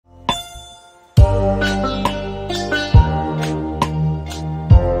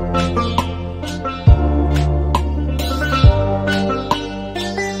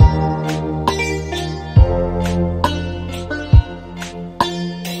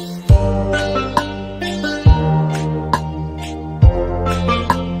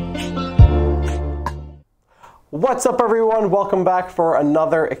What's up, everyone? Welcome back for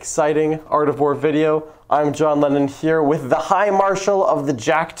another exciting Art of War video. I'm John Lennon here with the High Marshal of the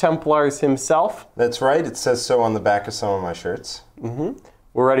Jack Templars himself. That's right. It says so on the back of some of my shirts.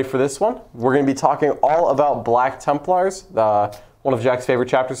 We're ready for this one. We're going to be talking all about Black Templars, one of Jack's favorite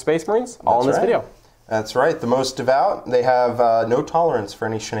chapters, Space Marines, all in this video. That's right. The most devout. They have no tolerance for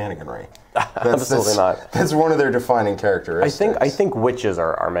any shenaniganry. Absolutely not. That's one of their defining characteristics. I think witches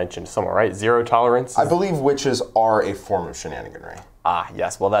are mentioned somewhere, right? Zero tolerance? I believe witches are a form of shenaniganry. Ah,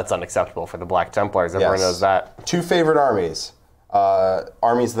 yes. Well, that's unacceptable for the Black Templars. Everyone knows that. Two favorite armies.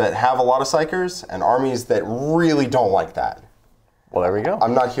 Armies that have a lot of psychers and armies that really don't like that. Well, there we go.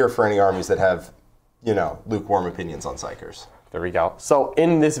 I'm not here for any armies that have, you know, lukewarm opinions on psychers. There we go. So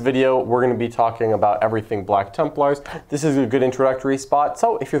in this video, we're going to be talking about everything Black Templars. This is a good introductory spot.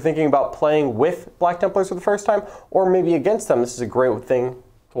 So if you're thinking about playing with Black Templars for the first time, or maybe against them, this is a great thing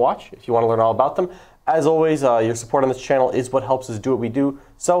to watch if you want to learn all about them. As always, your support on this channel is what helps us do what we do.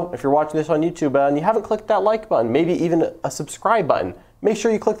 So if you're watching this on YouTube and you haven't clicked that like button, maybe even a subscribe button, make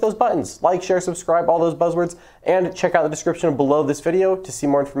sure you click those buttons. Like, share, subscribe, all those buzzwords, and check out the description below this video to see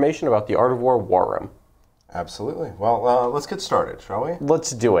more information about the Art of War War Room. Absolutely. Well, let's get started, shall we?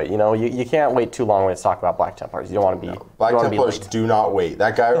 Let's do it. You know, you can't wait too long when it's talking about Black Templars. You don't want to be Black Templars do not wait.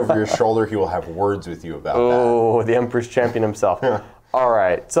 That guy over your shoulder, he will have words with you about that. Oh, the Emperor's champion himself. All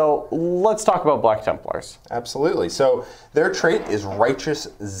right, so let's talk about Black Templars. Absolutely. So their trait is Righteous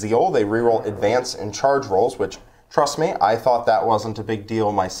Zeal. They reroll advance and charge rolls, which, trust me, I thought that wasn't a big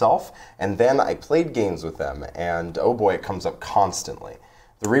deal myself. And then I played games with them, and oh boy, it comes up constantly.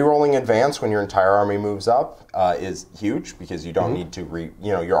 The rerolling advance when your entire army moves up is huge because you don't need to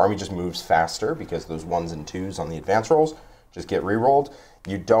your army just moves faster because those 1s and 2s on the advance rolls just get rerolled.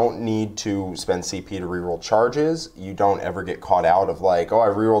 You don't need to spend CP to reroll charges. You don't ever get caught out of like, oh, I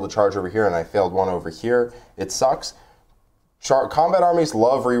rerolled a charge over here and I failed one over here. It sucks. Combat armies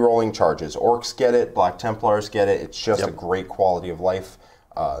love rerolling charges. Orcs get it, Black Templars get it. It's just a great quality of life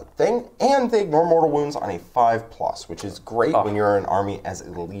thing, and they ignore mortal wounds on a 5+, which is great when you're an army as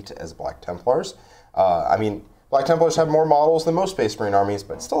elite as Black Templars. I mean, Black Templars have more models than most Space Marine armies,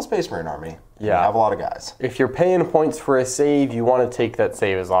 but still a Space Marine army. Yeah, you have a lot of guys. If you're paying points for a save, you want to take that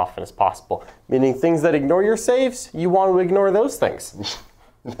save as often as possible. Meaning things that ignore your saves, you want to ignore those things.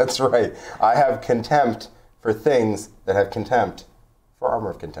 That's right. I have contempt for things that have contempt for Armor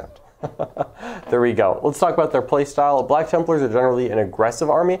of Contempt. There we go. Let's talk about their playstyle. Black Templars are generally an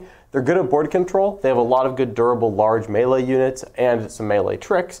aggressive army. They're good at board control. They have a lot of good durable large melee units and some melee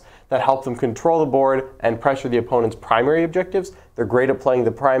tricks that help them control the board and pressure the opponent's primary objectives. They're great at playing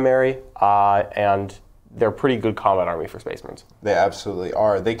the primary, and they're pretty good combat army for Space Marines. They absolutely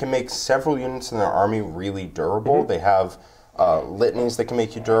are. They can make several units in their army really durable. They have litanies that can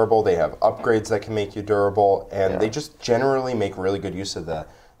make you durable. They have upgrades that can make you durable, and they just generally make really good use of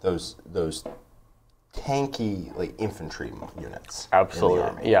those tanky like infantry units.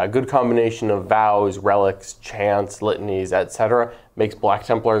 Absolutely. Yeah, a good combination of vows, relics, chants, litanies, etc. makes Black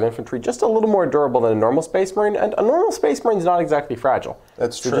Templars infantry just a little more durable than a normal Space Marine, and a normal Space Marine is not exactly fragile.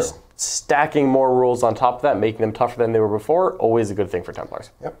 That's true. Just stacking more rules on top of that, making them tougher than they were before, always a good thing for Templars.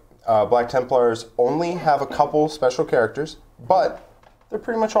 Yep. Black Templars only have a couple special characters, but they're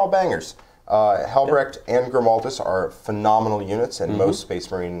pretty much all bangers. Helbrecht and Grimaldus are phenomenal units, and most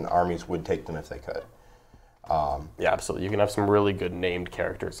Space Marine armies would take them if they could. Yeah, absolutely. You can have some really good named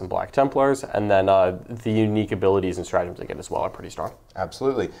characters in Black Templars, and then the unique abilities and stratagems they get as well are pretty strong.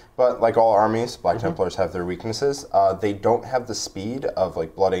 Absolutely. But like all armies, Black Templars have their weaknesses. They don't have the speed of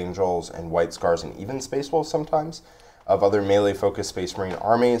like Blood Angels and White Scars and even Space Wolves sometimes, of other melee-focused Space Marine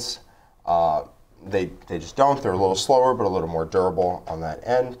armies. They just don't. They're a little slower, but a little more durable on that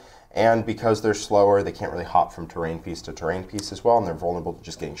end. And because they're slower, they can't really hop from terrain piece to terrain piece as well, and they're vulnerable to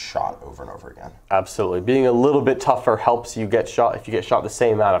just getting shot over and over again. Absolutely. Being a little bit tougher helps you get shot if you get shot the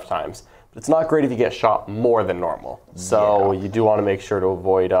same amount of times. But it's not great if you get shot more than normal. So you do want to make sure to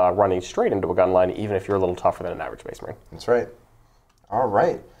avoid running straight into a gun line, even if you're a little tougher than an average Space Marine. That's right. All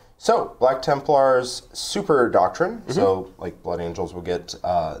right. So, Black Templars Super Doctrine. So, like Blood Angels will get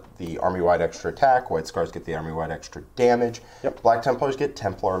the army-wide extra attack, White Scars get the army-wide extra damage. Black Templars get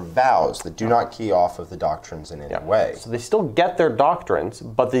Templar Vows that do not key off of the doctrines in any way. So they still get their doctrines,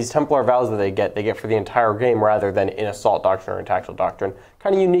 but these Templar Vows that they get for the entire game rather than in Assault Doctrine or in Tactical Doctrine.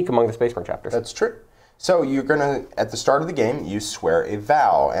 Kind of unique among the Space Marine chapters. That's true. So you're going to, at the start of the game, you swear a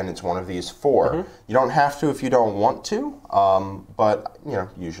vow, and it's one of these 4. You don't have to if you don't want to, but, you know,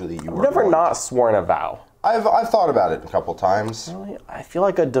 usually you would. I've never not sworn a vow. I've thought about it a couple times. Really? I feel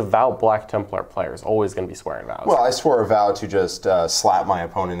like a devout Black Templar player is always going to be swearing vows. Well, I swore a vow to just slap my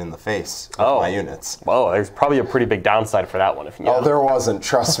opponent in the face with my units. Whoa, there's probably a pretty big downside for that one. If you know. Oh, there wasn't,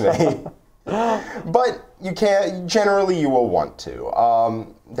 trust me. But you can't, generally you will want to.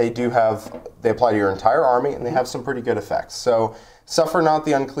 They apply to your entire army, and they have some pretty good effects. So, Suffer Not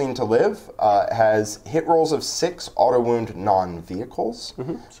the Unclean to Live has hit rolls of 6 auto-wound non-vehicles,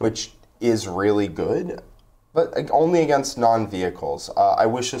 which is really good, but only against non-vehicles. I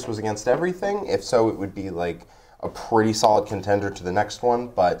wish this was against everything. If so, it would be like a pretty solid contender to the next one,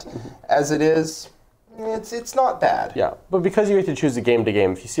 but as it is, it's not bad. Yeah, but because you get to choose a game to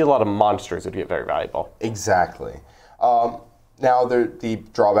game, if you see a lot of monsters, it would get very valuable. Exactly. Now, the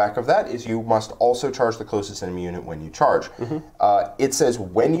drawback of that is you must also charge the closest enemy unit when you charge. It says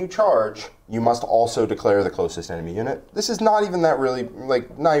when you charge, you must also declare the closest enemy unit. This is not even that really,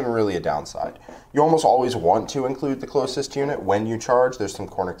 not even really a downside. You almost always want to include the closest unit when you charge. There's some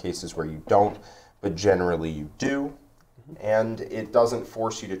corner cases where you don't, but generally you do. And it doesn't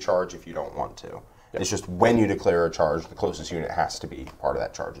force you to charge if you don't want to. It's just when you declare a charge, the closest unit has to be part of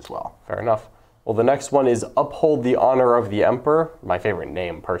that charge as well. Fair enough. Well, the next one is Uphold the Honor of the Emperor. My favorite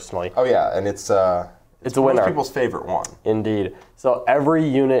name, personally. Oh yeah, and it's a winner. Most people's favorite one. Indeed. So every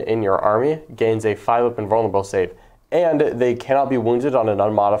unit in your army gains a 5-up invulnerable save, and they cannot be wounded on an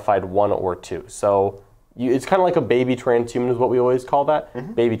unmodified 1 or 2. So it's kind of like a baby transhuman is what we always call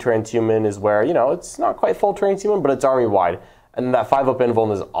that. Baby transhuman is where, you know, it's not quite full transhuman, but it's army-wide. And that 5-up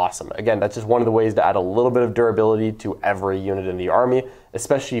invuln is awesome. Again, that's just one of the ways to add a little bit of durability to every unit in the army,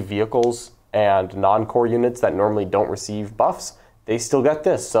 especially vehicles and non-core units that normally don't receive buffs. They still get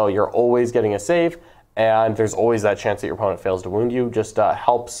this, so you're always getting a save, and there's always that chance that your opponent fails to wound you. Just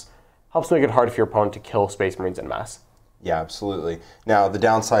helps make it hard for your opponent to kill Space Marines en masse. Yeah, absolutely. Now, the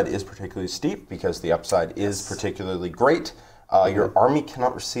downside is particularly steep because the upside is particularly great. Your army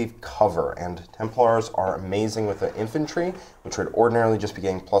cannot receive cover, and Templars are amazing with the infantry, which would ordinarily just be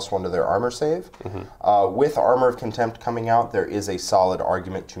getting +1 to their armor save. With Armor of Contempt coming out, there is a solid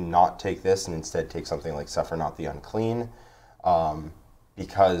argument to not take this and instead take something like Suffer Not the Unclean,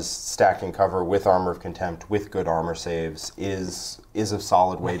 because stacking cover with Armor of Contempt with good armor saves is a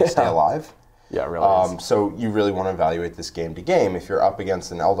solid way to stay alive. Yeah, it really is. So you really want to evaluate this game to game. If you're up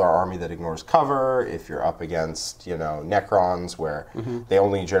against an Eldar army that ignores cover, if you're up against, you know, Necrons where they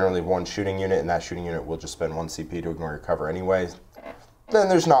only generally have 1 shooting unit and that shooting unit will just spend 1 CP to ignore your cover anyway, then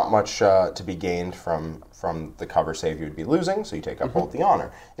there's not much to be gained from the cover save you would be losing, so you take Uphold the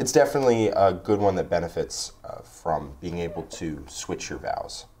Honor. It's definitely a good one that benefits from being able to switch your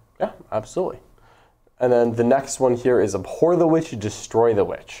vows. Yeah, absolutely. And then the next one here is Abhor the Witch, Destroy the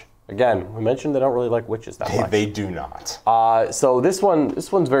Witch. Again, we mentioned they don't really like witches that much. They do not. So this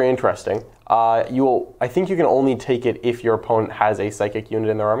one's very interesting. I think you can only take it if your opponent has a psychic unit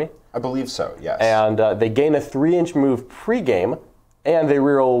in their army. I believe so, yes. And they gain a 3-inch move pre-game, and they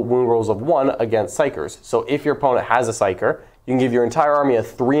reroll wound rolls of 1 against psychers. So if your opponent has a psyker, you can give your entire army a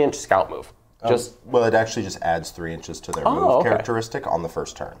 3-inch scout move. Well, it actually just adds 3 inches to their move characteristic on the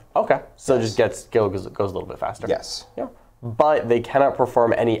first turn. Okay, so it just goes a little bit faster. Yes. Yeah. But they cannot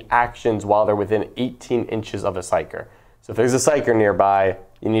perform any actions while they're within 18 inches of a psyker. So if there's a psyker nearby,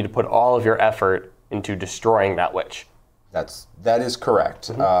 you need to put all of your effort into destroying that witch. That is correct.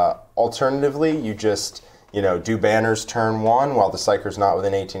 Alternatively, you just do banners turn 1 while the psyker's not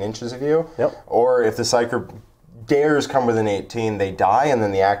within 18 inches of you. Or if the psyker dares come within 18, they die, and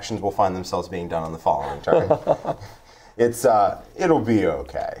then the actions will find themselves being done on the following turn. It'll be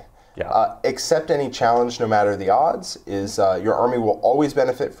okay. Yeah. Accept any challenge no matter the odds is your army will always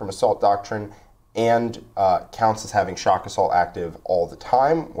benefit from Assault Doctrine and counts as having Shock Assault active all the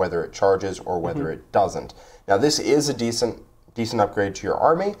time, whether it charges or whether it doesn't. Now this is a decent upgrade to your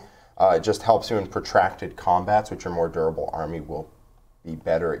army. It just helps you in protracted combats, which your more durable army will be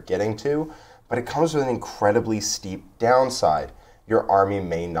better at getting to. But it comes with an incredibly steep downside. Your army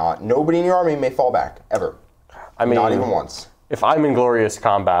may not, nobody in your army may fall back, ever. I mean, not even once. If I'm in glorious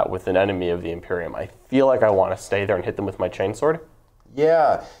combat with an enemy of the Imperium, I feel like I want to stay there and hit them with my chainsword.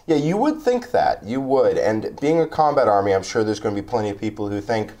 Yeah, you would think that. You would. And being a combat army, I'm sure there's going to be plenty of people who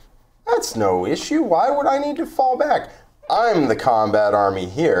think, That's no issue. Why would I need to fall back? I'm the combat army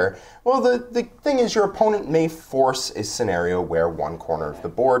here. Well, the thing is, your opponent may force a scenario where one corner of the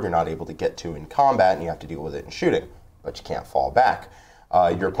board you're not able to get to in combat and you have to deal with it in shooting, but you can't fall back.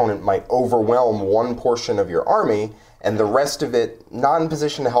 Your opponent might overwhelm one portion of your army and the rest of it not in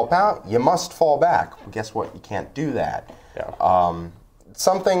position to help out. You must fall back. Well, guess what? You can't do that. Yeah.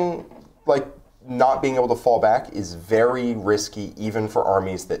 Something like not being able to fall back is very risky even for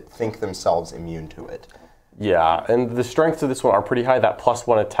armies that think themselves immune to it. Yeah, and the strengths of this one are pretty high. That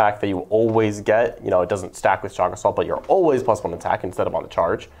 +1 attack that you always get, it doesn't stack with Shock Assault, but you're always +1 attack instead of on the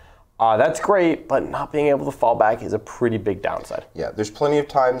charge. That's great, but not being able to fall back is a pretty big downside. Yeah, there's plenty of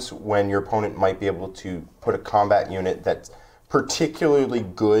times when your opponent might be able to put a combat unit that's particularly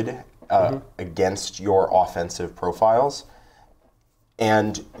good against your offensive profiles,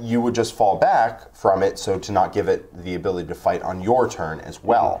 and you would just fall back from it, so to not give it the ability to fight on your turn as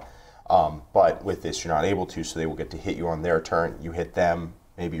well. But with this, you're not able to, so they will get to hit you on their turn. You hit them.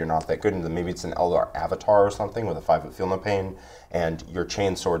 Maybe you're not that good, and maybe it's an Eldar Avatar or something with a 5-foot Feel No Pain, and your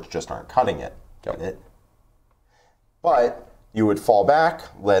chain swords just aren't cutting it. Get it? But you would fall back,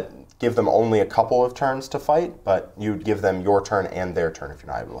 give them only a couple of turns to fight, but you'd give them your turn and their turn if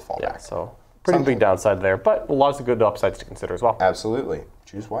you're not able to fall back. So pretty big downside there, but lots of good upsides to consider as well. Absolutely.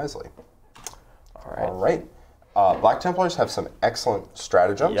 Choose wisely. All right. Black Templars have some excellent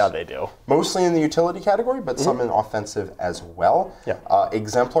stratagems. Yeah, they do. Mostly in the utility category, but some in offensive as well. Yeah.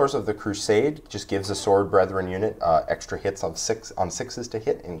 Exemplars of the Crusade just gives a Sword Brethren unit extra hits on sixes to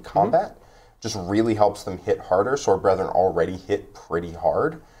hit in combat. Just really helps them hit harder. Sword Brethren already hit pretty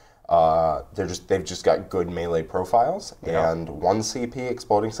hard. They've just got good melee profiles, and 1 CP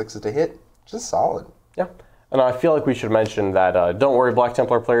exploding 6s to hit, just solid. Yeah. And I feel like we should mention that, don't worry, Black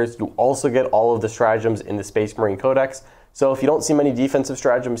Templar players, you also get all of the stratagems in the Space Marine Codex. So if you don't see many defensive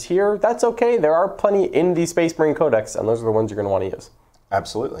stratagems here, that's okay. There are plenty in the Space Marine Codex, and those are the ones you're going to want to use.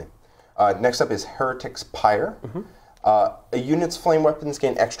 Absolutely. Next up is Heretic's Pyre. A unit's flame weapons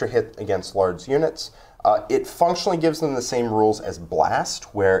gain extra hit against large units. It functionally gives them the same rules as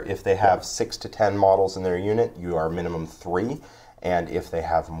Blast, where if they have 6 to 10 models in their unit, you are minimum 3. And if they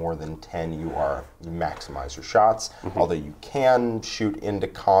have more than 10, you maximize your shots. Although you can shoot into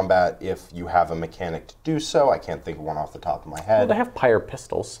combat if you have a mechanic to do so. I can't think of one off the top of my head. Well, they have Pyre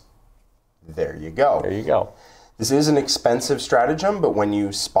pistols. There you go. There you go. This is an expensive stratagem, but when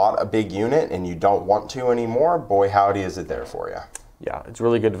you spot a big unit and you don't want to anymore, boy howdy is it there for you. Yeah, it's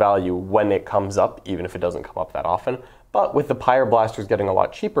really good value when it comes up, even if it doesn't come up that often. But with the Pyre Blasters getting a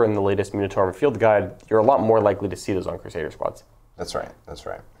lot cheaper in the latest Munitorum Field Guide, you're a lot more likely to see those on Crusader squads. That's right, that's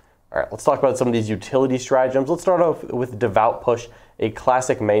right. All right, let's talk about some of these utility stratagems. Let's start off with Devout Push, a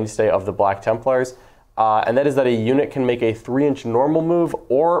classic mainstay of the Black Templars. And that is that a unit can make a 3-inch normal move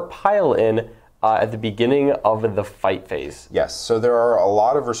or pile in at the beginning of the fight phase. Yes, so there are a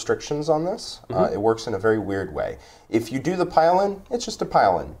lot of restrictions on this. It works in a very weird way. If you do the pile in, it's just a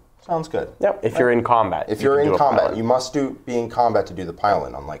pile in. Sounds good. Yep, if you're in combat. If you're in combat, you must be in combat to do the pile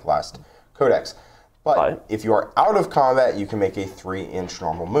in, unlike last Codex. But if you are out of combat, you can make a 3-inch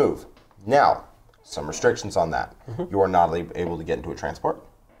normal move. Now, some restrictions on that. You are not able to get into a transport.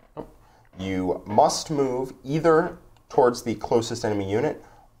 You must move either towards the closest enemy unit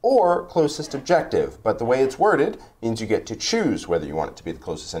or closest objective. But the way it's worded means you get to choose whether you want it to be the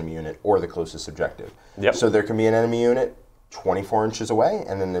closest enemy unit or the closest objective. Yep. So there can be an enemy unit 24 inches away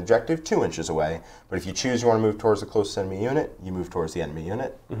and an objective 2 inches away. But if you choose you want to move towards the closest enemy unit, you move towards the enemy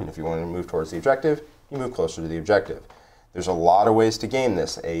unit. And if you want to move towards the objective, you move closer to the objective. There's a lot of ways to game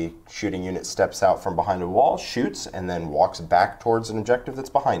this. A shooting unit steps out from behind a wall, shoots, and then walks back towards an objective that's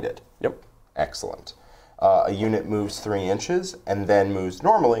behind it. Yep. Excellent. A unit moves 3 inches and then moves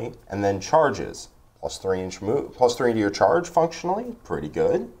normally and then charges. Plus 3-inch move, plus 3 to your charge functionally. Pretty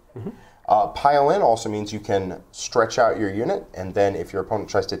good. Pile in also means you can stretch out your unit, and then if your opponent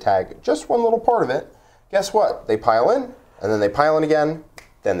tries to tag just one little part of it, guess what? They pile in, and then they pile in again,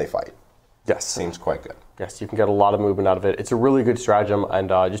 then they fight. Yes. Seems quite good. Yes, you can get a lot of movement out of it. It's a really good stratagem, and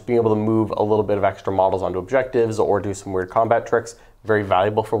just being able to move a little bit of extra models onto objectives or do some weird combat tricks, very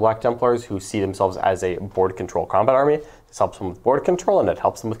valuable for Black Templars who see themselves as a board control combat army. This helps them with board control, and it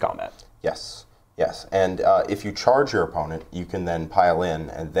helps them with combat. Yes. Yes, and if you charge your opponent, you can then pile in,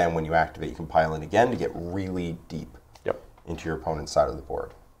 and then when you activate, you can pile in again to get really deep into your opponent's side of the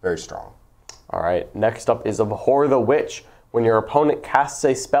board. Very strong. All right, next up is Abhor the Witch. When your opponent casts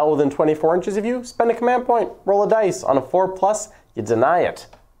a spell within 24 inches of you, spend a command point, roll a dice. On a 4+, you deny it.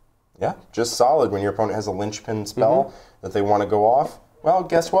 Yeah, just solid. When your opponent has a linchpin spell that they want to go off, well,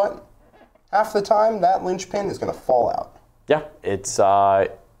 guess what? Half the time, that linchpin is going to fall out. Yeah, it's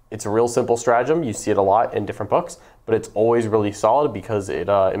It's a real simple stratagem. You see it a lot in different books, but it's always really solid because it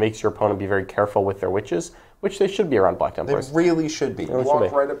makes your opponent be very careful with their witches, which they should be around Black Templars. They really should be. You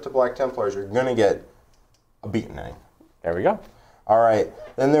walk right up to Black Templars, you're going to get a beating. There we go. All right.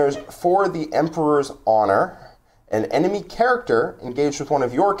 Then there's for the Emperor's Honor. An enemy character engaged with one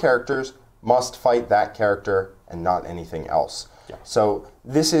of your characters must fight that character and not anything else. Yeah. So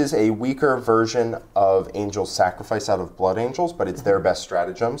this is a weaker version of Angel's Sacrifice out of Blood Angels, but it's their best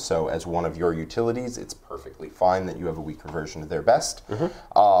stratagem. So as one of your utilities, it's perfectly fine that you have a weaker version of their best.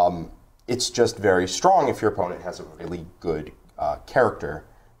 It's just very strong if your opponent has a really good character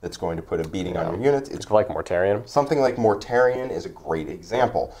that's going to put a beating on your units. It's like Mortarion. Something like Mortarion is a great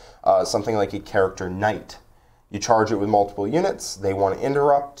example. Something like a character Knight. You charge it with multiple units, they want to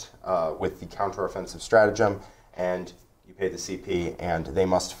interrupt with the counteroffensive stratagem, and you pay the CP, and they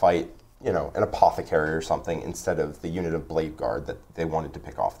must fight, you know, an apothecary or something instead of the unit of Blade Guard that they wanted to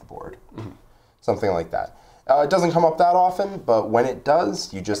pick off the board. Something like that. It doesn't come up that often, but when it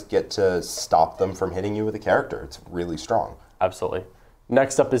does, you just get to stop them from hitting you with a character. It's really strong. Absolutely.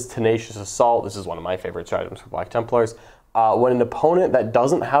 Next up is Tenacious Assault. This is one of my favorite stratagems for Black Templars. When an opponent that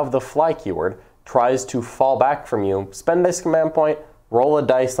doesn't have the fly keyword tries to fall back from you, spend this command point, roll a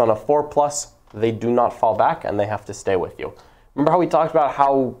dice on a 4+, they do not fall back and they have to stay with you. Remember how we talked about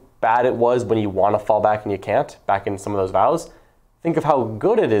how bad it was when you want to fall back and you can't, back in some of those vows? Think of how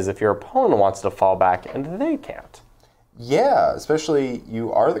good it is if your opponent wants to fall back and they can't. Yeah, especially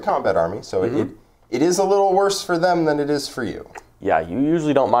you are the combat army, so it is a little worse for them than it is for you. Yeah, you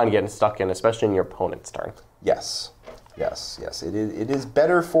usually don't mind getting stuck in, especially in your opponent's turn. Yes. Yes, yes. It is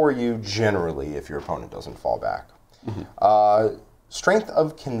better for you generally if your opponent doesn't fall back. Strength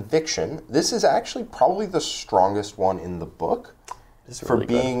of Conviction. This is actually probably the strongest one in the book for really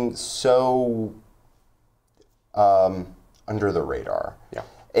being so under the radar.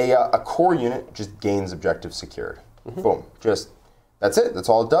 Yeah. A core unit just gains objective secured. Boom. Just, that's it. That's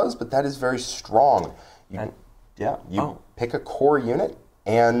all it does, but that is very strong. You pick a core unit,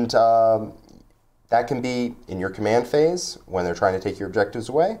 and that can be in your command phase when they're trying to take your objectives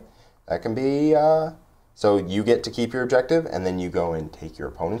away. That can be, so you get to keep your objective, and then you go and take your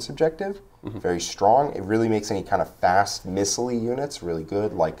opponent's objective. Very strong. It really makes any kind of fast missile units really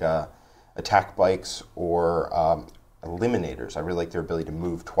good, like attack bikes or eliminators. I really like their ability to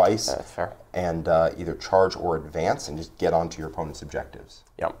move twice. That's fair. And either charge or advance and just get onto your opponent's objectives.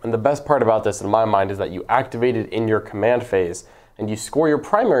 Yeah, and the best part about this in my mind is that you activate it in your command phase, and you score your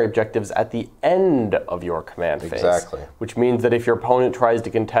primary objectives at the end of your command phase. Exactly. Which means that if your opponent tries to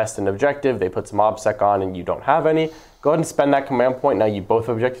contest an objective, they put some OBSEC on and you don't have any, go ahead and spend that command point. Now you both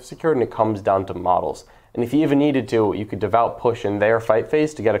have objectives secured, and it comes down to models. And if you even needed to, you could devout push in their fight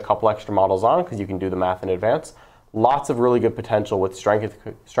phase to get a couple extra models on, because you can do the math in advance. Lots of really good potential with Strength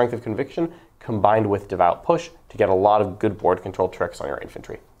of Conviction combined with devout push to get a lot of good board control tricks on your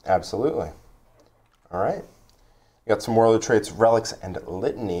infantry. Absolutely. All right. You got some Warlord Traits, Relics, and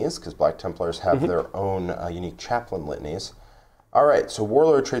Litanies, because Black Templars have their own unique chaplain litanies. All right, so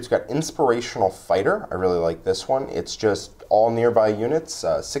Warlord Traits got Inspirational Fighter. I really like this one. It's just all nearby units,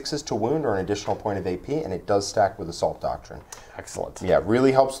 6s to wound or an additional point of AP, and it does stack with Assault Doctrine. Excellent. Yeah,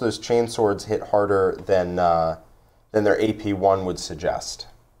 really helps those chainswords hit harder than their AP1 would suggest.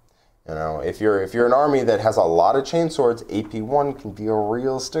 You know, if you're an army that has a lot of chainswords, AP1 can be a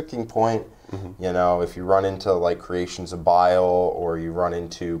real sticking point. You know, if you run into like Creations of Bile or you run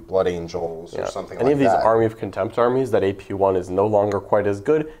into Blood Angels or something like that. Any of these Army of Contempt armies that AP1 is no longer quite as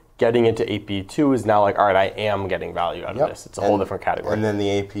good, getting into AP2 is now like, all right, I am getting value out of this. It's a whole different category. And then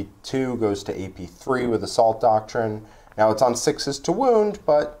the AP2 goes to AP3 with Assault Doctrine. Now it's on 6s to wound,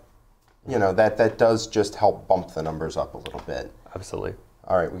 but you know, that does just help bump the numbers up a little bit. Absolutely.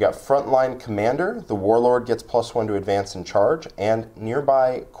 All right, we got Frontline Commander. The Warlord gets +1 to advance and charge, and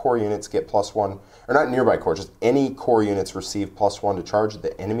nearby core units get +1, or not nearby core, just any core units receive +1 to charge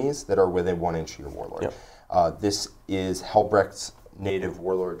the enemies that are within 1 inch of your Warlord. This is Helbrecht's native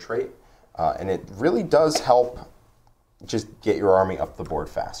Warlord trait, and it really does help just get your army up the board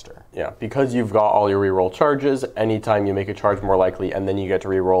faster. Yeah, because you've got all your reroll charges, anytime you make a charge more likely and then you get to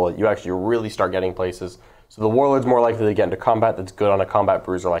reroll it, you actually really start getting places. So the Warlord's more likely to get into combat. That's good on a combat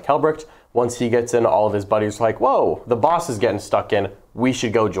bruiser like Helbrecht. Once he gets in, all of his buddies are like, whoa, the boss is getting stuck in, we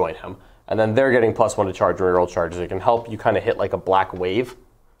should go join him. And then they're getting +1 to charge reroll charges. It can help you kind of hit like a black wave,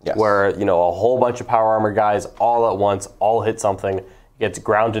 where, you know, a whole bunch of power armor guys all at once, all hit something, gets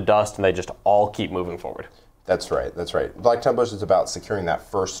ground to dust, and they just all keep moving forward. That's right, that's right. Black Templars is about securing that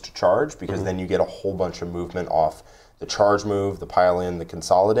first charge, because then you get a whole bunch of movement off the charge move, the pile in, the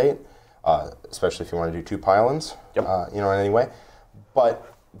consolidate, especially if you want to do 2 pile-ins, you know, in any way.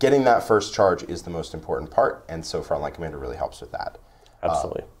 But getting that first charge is the most important part, and so Frontline Commander really helps with that.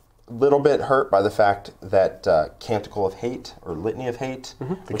 Absolutely. Little bit hurt by the fact that Canticle of Hate, or Litany of Hate,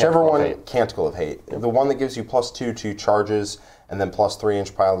 whichever one, Canticle of Hate, the one that gives you +2 to charges, and then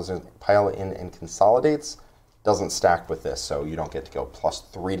 +3-inch pile in and consolidates, doesn't stack with this, so you don't get to go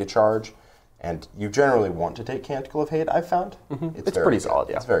 +3 to charge. And you generally want to take Canticle of Hate, I've found. It's pretty solid,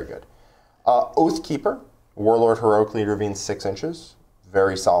 yeah. It's very good. Oathkeeper, Warlord Heroic Leader Ravine 6 inches.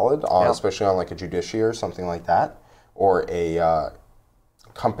 Very solid, especially on like a Judicia or something like that. Or a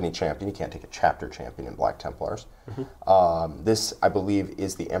company champion. You can't take a chapter champion in Black Templars. This, I believe,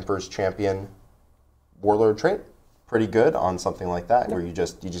 is the Emperor's Champion Warlord trait. Pretty good on something like that, where you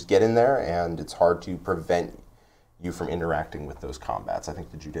just get in there and it's hard to prevent you from interacting with those combats. I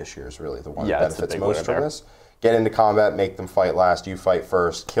think the Judicia is really the one that benefits most from this. Get into combat, make them fight last, you fight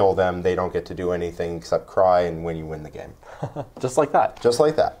first, kill them, they don't get to do anything except cry, and when you win the game. Just like that. Just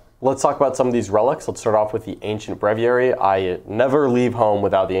like that. Let's talk about some of these relics. Let's start off with the Ancient Breviary. I never leave home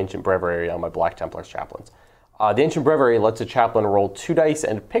without the Ancient Breviary on my Black Templars chaplains. The Ancient Breviary lets a chaplain roll 2 dice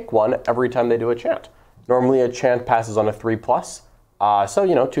and pick one every time they do a chant. Normally a chant passes on a 3+. So,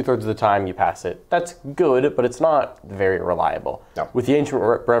 2/3 of the time you pass it. That's good, but it's not very reliable. No. With the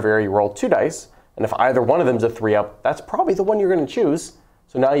Ancient Breviary, you roll 2 dice, and if either one of them is a 3-up, that's probably the one you're going to choose.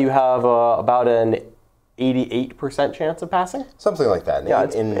 So now you have about an 88% chance of passing. Something like that. Yeah,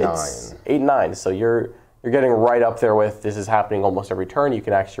 8 and 9. 8 and 9. So you're getting right up there with this is happening almost every turn. You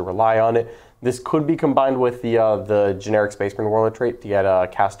can actually rely on it. This could be combined with the generic Space Marine Warlord trait to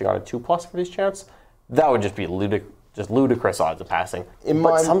get casting on a 2+ for these chants. That would just be ludicrous odds of passing.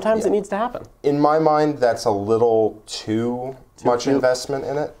 But sometimes it needs to happen. In my mind, that's a little too much investment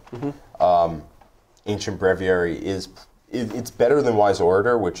in it. Ancient Breviary it's better than Wise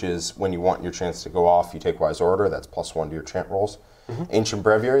Orator, which is when you want your chance to go off, you take Wise Orator. That's +1 to your chant rolls. Ancient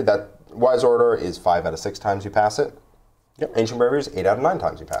Breviary, that Wise Orator is 5 out of 6 times you pass it. Ancient Breviary is 8 out of 9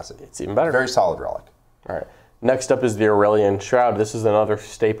 times you pass it. It's even better. Very solid relic. All right. Next up is the Aurelian Shroud. This is another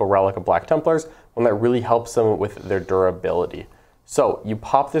staple relic of Black Templars, one that really helps them with their durability. So you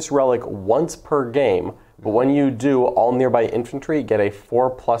pop this relic once per game, but when you do, all nearby infantry get a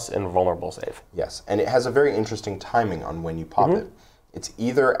 4+ invulnerable save. Yes, and it has a very interesting timing on when you pop it. It's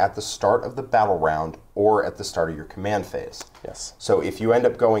either at the start of the battle round or at the start of your command phase. Yes. So if you end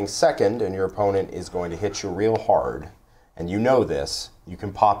up going second and your opponent is going to hit you real hard, and you know this, you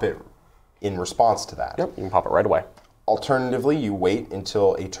can pop it in response to that. Yep, you can pop it right away. Alternatively, you wait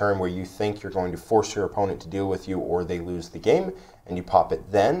until a turn where you think you're going to force your opponent to deal with you or they lose the game, and you pop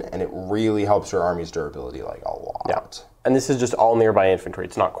it then, and it really helps your army's durability like a lot. Yeah. And this is just all nearby infantry.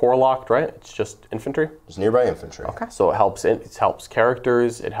 It's not core locked, right? It's just infantry? It's nearby infantry. Okay. So it helps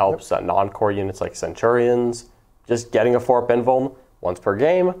characters, it helps non-core units like Centurions. Just getting a 4-up invuln once per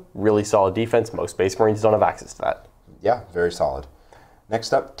game, really solid defense. Most Space Marines don't have access to that. Yeah, very solid.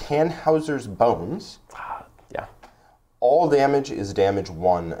 Next up, Tannhauser's Bones. Yeah. All damage is damage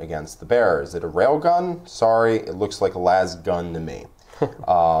 1 against the bearer. Is it a railgun? Sorry, it looks like a las gun to me.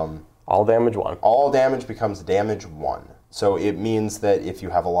 All damage 1. All damage becomes damage 1. So it means that if you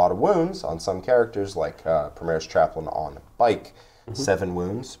have a lot of wounds on some characters, like Primaris Chaplain on Bike, 7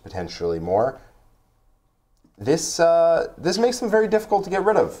 wounds, potentially more, this makes them very difficult to get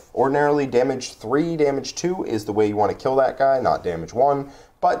rid of. Ordinarily, damage 3, damage 2 is the way you want to kill that guy, not damage 1.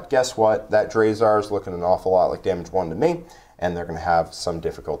 But guess what? That Drazar is looking an awful lot like damage 1 to me, and they're going to have some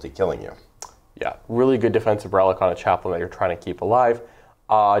difficulty killing you. Yeah, really good defensive relic on a chaplain that you're trying to keep alive.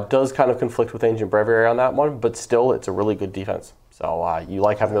 It does kind of conflict with Ancient Breviary on that one, but still, it's a really good defense. So you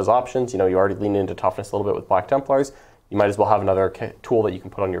like having those options. You already lean into toughness a little bit with Black Templars. You might as well have another tool that you can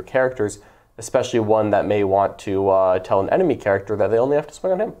put on your characters, especially one that may want to tell an enemy character that they only have to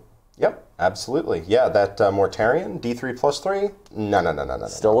swing on him. Yep, absolutely. Yeah, that Mortarion, D3+3, no.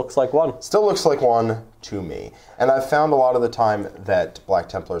 Still looks like 1. Still looks like 1 to me. And I've found a lot of the time that Black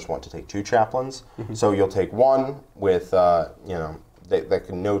Templars want to take 2 chaplains. So you'll take 1 with, that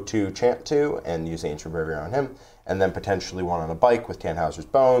can know 2, chant 2, and use Ancient Breviary on him, and then potentially 1 on a bike with Tannhauser's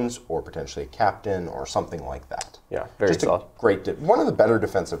Bones, or potentially a captain, or something like that. Yeah, very solid. One of the better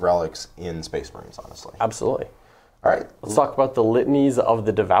defensive relics in Space Marines, honestly. Absolutely. All right. Let's talk about the Litanies of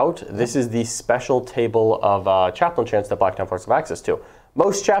the Devout. This is the special table of chaplain chants that Black Templars have access to.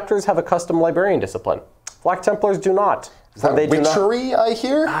 Most chapters have a custom librarian discipline. Black Templars do not. Is that witchery, I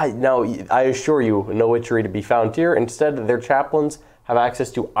hear? No, I assure you, no witchery to be found here. Instead, their chaplains have access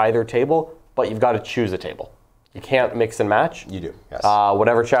to either table, but you've got to choose a table. You can't mix and match. You do, yes.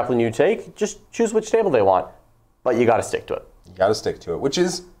 Whatever chaplain you take, just choose which table they want, but you got to stick to it. You got to stick to it, which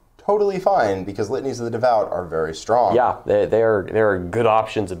is totally fine because Litanies of the Devout are very strong. Yeah, they're good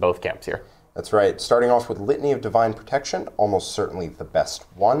options in both camps here. That's right. Starting off with Litany of Divine Protection, almost certainly the best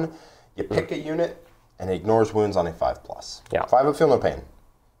one. You pick a unit, and it ignores wounds on a 5+. Yeah. 5 of Feel No Pain.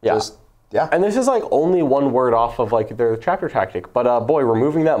 Yeah. Yeah. And this is like only one word off of like their chapter tactic, but boy,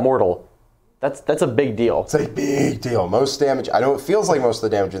 removing that mortal, that's a big deal. It's a big deal. Most damage, I know it feels like most of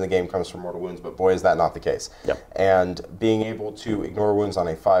the damage in the game comes from mortal wounds, but boy, is that not the case. Yep. And being able to ignore wounds on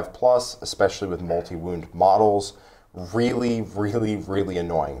a 5+, especially with multi-wound models, really, really, really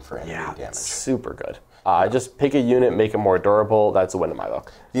annoying for enemy damage. Super good. Just pick a unit, make it more durable. That's a win in my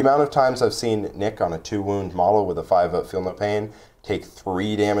book. The amount of times I've seen Nick on a 2-wound model with a 5 of Feel No Pain take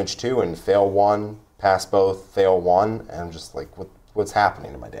 3 damage too and fail 1, pass both, fail 1, and I'm just like, what's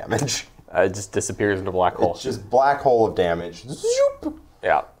happening to my damage? It just disappears into a black hole. It's just black hole of damage. Zoop!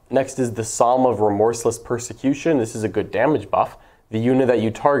 Yeah. Next is the Psalm of Remorseless Persecution. This is a good damage buff. The unit that you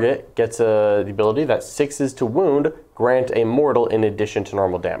target gets the ability that 6s to wound grant a mortal in addition to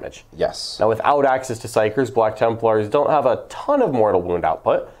normal damage. Yes. Now, without access to Psychers, Black Templars don't have a ton of mortal wound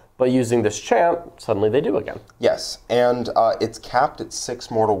output, but using this champ, suddenly they do again. Yes, and it's capped at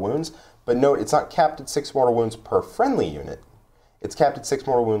 6 mortal wounds, but note, it's not capped at 6 mortal wounds per friendly unit. It's capped at 6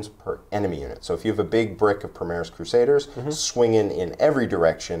 mortal wounds per enemy unit. So if you have a big brick of Primaris Crusaders swinging in every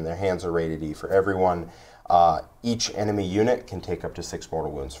direction, their hands are rated E for everyone. Each enemy unit can take up to 6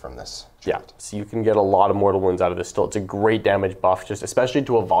 mortal wounds from this. Yeah, so you can get a lot of mortal wounds out of this still. It's a great damage buff, just especially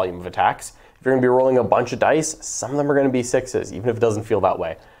to a volume of attacks. If you're going to be rolling a bunch of dice, some of them are going to be 6s, even if it doesn't feel that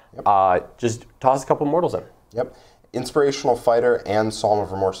way. Yep. Just toss a couple mortals in. Yep. Inspirational Fighter and Psalm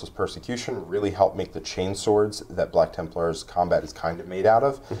of Remorseless Persecution really help make the chain swords that Black Templars combat is kind of made out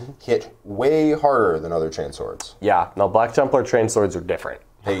of hit way harder than other chain swords. Yeah, no, Black Templar chain swords are different.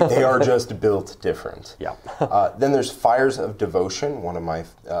 They are just built different. Yeah. Then there's Fires of Devotion, one of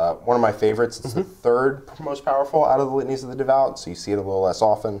my favorites. It's the 3rd most powerful out of the Litanies of the Devout, so you see it a little less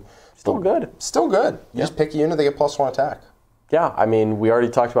often. Still good. Still good. You just pick a unit, they get +1 attack. Yeah, I mean, we already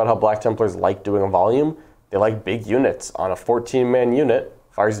talked about how Black Templars like doing a volume. They like big units. On a 14-man unit,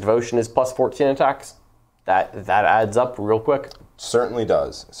 Fires of Devotion is +14 attacks. That adds up real quick. Certainly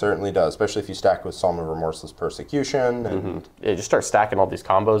does. Certainly does. Especially if you stack with Psalm of Remorseless Persecution. And Yeah, just start stacking all these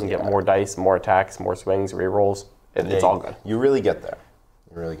combos and get more dice, more attacks, more swings, rerolls. It's all good. You really get there.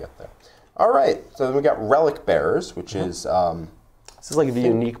 You really get there. All right. So then we got Relic Bearers, which is... this is like the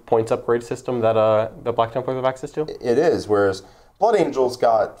unique points upgrade system that the Black Templars have access to? It is, whereas Blood Angels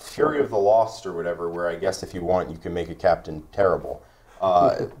got Fury of the Lost or whatever, where I guess if you want, you can make a captain terrible.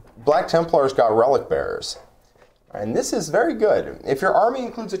 Black Templars got Relic Bearers. And this is very good. If your army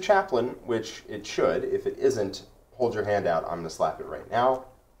includes a chaplain, which it should, if it isn't, hold your hand out. I'm going to slap it right now.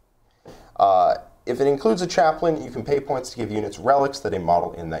 If it includes a chaplain, you can pay points to give units relics that a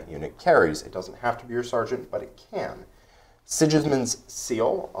model in that unit carries. It doesn't have to be your sergeant, but it can. Sigismund's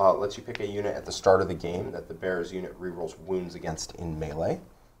Seal lets you pick a unit at the start of the game that the Bearers unit rerolls wounds against in melee.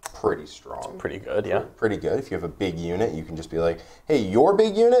 Pretty strong. Pretty good, yeah. Pretty good. If you have a big unit, you can just be like, hey, your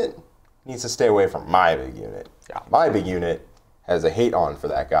big unit needs to stay away from my big unit. Yeah. My big unit has a hate on for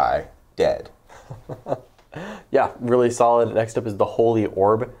that guy. Dead. Yeah, really solid. Next up is the Holy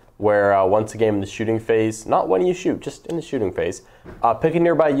Orb, where once again in the shooting phase, not when you shoot, just in the shooting phase, pick a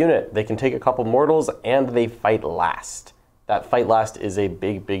nearby unit. They can take a couple mortals, and they fight last. That fight last is a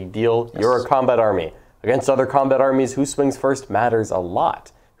big, big deal. Yes. You're a combat army. Against other combat armies, who swings first matters a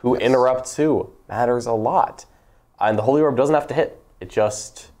lot. Who interrupts who matters a lot. And the Holy Orb doesn't have to hit. It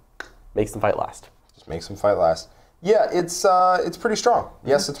just makes them fight last. Just makes them fight last. Yeah, it's pretty strong.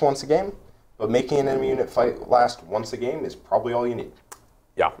 Yes, it's once a game, but making an enemy unit fight last once a game is probably all you need.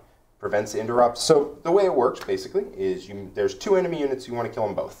 Yeah. Prevents interrupts. So the way it works, basically, is there's 2 enemy units, you want to kill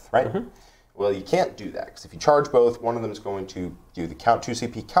them both, right? Well, you can't do that, because if you charge both, one of them is going to do the 2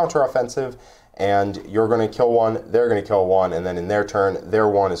 CP counteroffensive, and you're going to kill one, they're going to kill one, and then in their turn, their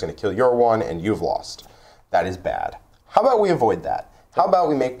one is going to kill your one, and you've lost. That is bad. How about we avoid that? How about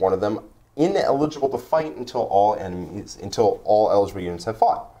we make one of them ineligible to fight until all eligible units have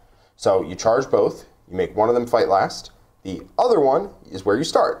fought? So you charge both, you make one of them fight last, the other one is where you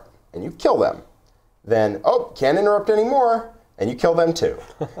start, and you kill them. Then, oh, can't interrupt anymore, and you kill them too.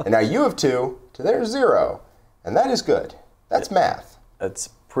 And now you have 2 to their 0, and that is good. That's math. That's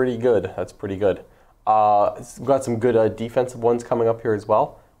pretty good. That's pretty good. We've got some good defensive ones coming up here as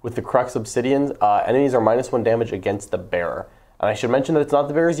well. With the Crux Obsidians, enemies are -1 damage against the Bearer. And I should mention that it's not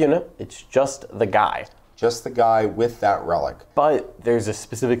the Bearer's unit, it's just the guy. Just the guy with that relic. But there's a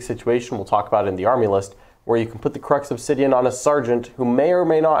specific situation we'll talk about in the army list where you can put the Crux Obsidian on a sergeant who may or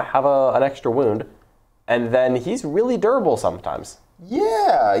may not have an extra wound, and then he's really durable sometimes.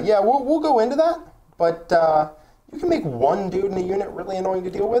 Yeah, we'll go into that. But you can make one dude in a unit really annoying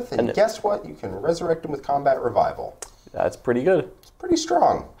to deal with, and guess what? You can resurrect him with combat revival. That's pretty good. It's pretty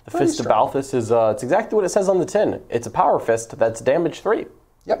strong. The Fist of Balthus is it's exactly what it says on the tin. It's a power fist that's damage 3.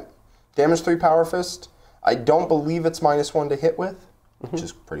 Yep. Damage 3 power fist. I don't believe it's -1 to hit with, which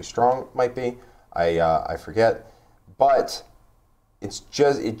is pretty strong. Might be. I forget. But it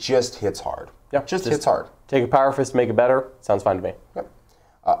just hits hard. Yeah. Just hits hard. Take a power fist, make it better. Sounds fine to me. Yep.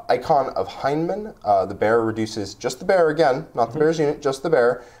 Icon of Heinemann. The bear reduces, just the bear again, not the bear's unit, just the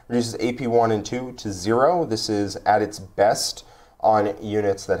bear, reduces AP 1 and 2 to 0. This is at its best on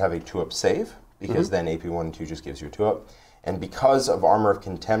units that have a 2-up save, because then AP 1 and 2 just gives you a 2-up. And because of Armor of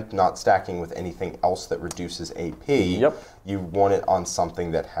Contempt not stacking with anything else that reduces AP, you want it on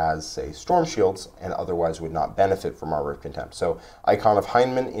something that has, say, Storm Shields, and otherwise would not benefit from Armor of Contempt. So Icon of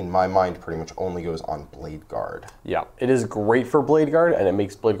Heinemann, in my mind, pretty much only goes on Blade Guard. Yeah, it is great for Blade Guard, and it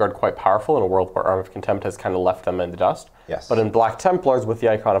makes Blade Guard quite powerful in a world where Armor of Contempt has kind of left them in the dust. Yes. But in Black Templars, with the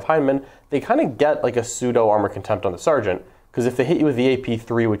Icon of Heinemann, they kind of get like a pseudo Armor of Contempt on the Sergeant, because if they hit you with the AP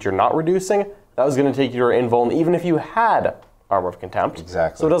 3, which you're not reducing, that was going to take you to your invuln, even if you had Armor of Contempt.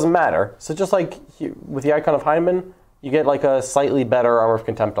 Exactly. So it doesn't matter. So just like with the Icon of Heinemann, you get like a slightly better Armor of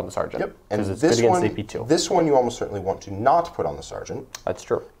Contempt on the Sergeant. Yep. And it's good against AP2. This one you almost certainly want to not put on the Sergeant. That's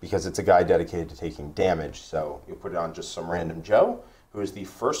true. Because it's a guy dedicated to taking damage. So you'll put it on just some random Joe, who is the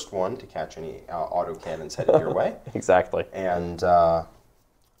first one to catch any autocannons headed your way. Exactly. And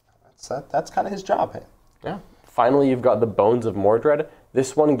that's kind of his job. Hey? Yeah. Finally, you've got the Bones of Mordred.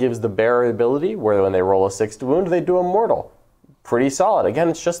 This one gives the bear ability where when they roll a 6 to wound, they do a mortal. Pretty solid. Again,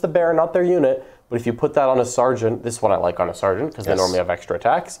 it's just the bear, not their unit. But if you put that on a Sergeant, this one I like on a Sergeant because they normally have extra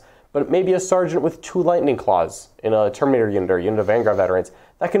attacks. But maybe a Sergeant with 2 Lightning Claws in a Terminator unit or unit of Vanguard veterans.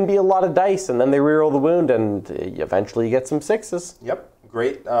 That can be a lot of dice, and then they reroll the wound, and eventually you get some 6s. Yep.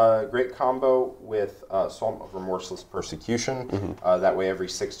 Great combo with Psalm of Remorseless Persecution. That way every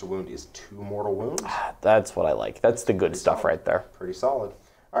 6 to wound is 2 mortal wounds. That's what I like. That's the good stuff right there. Pretty solid.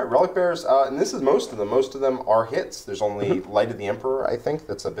 All right, Relic Bearers, and this is most of them. Most of them are hits. There's only Light of the Emperor, I think,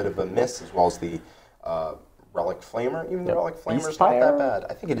 that's a bit of a miss, as well as the Relic Flamer. Even the Relic Flamer's not that bad.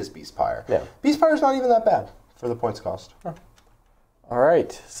 I think it is Beastpire. Yeah. Beastpire's not even that bad for the points cost. Huh. All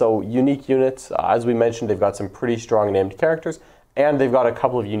right, so unique units. As we mentioned, they've got some pretty strong named characters, and they've got a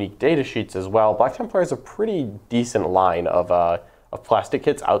couple of unique data sheets as well. Black Templar has a pretty decent line of plastic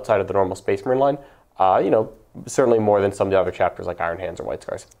kits outside of the normal Space Marine line. Certainly more than some of the other chapters like Iron Hands or White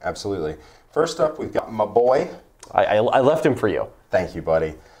Scars. Absolutely. First up, we've got my boy. I left him for you. Thank you,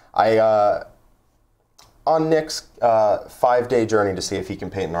 buddy. On Nick's 5-day journey to see if he can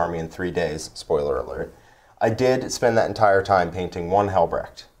paint an army in 3 days, spoiler alert, I did spend that entire time painting 1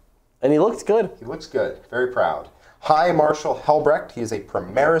 Helbrecht. And he looks good. He looks good. Very proud. High Marshal Helbrecht. He is a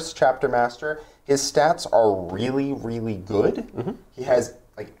Primaris Chapter Master. His stats are really, really good. He has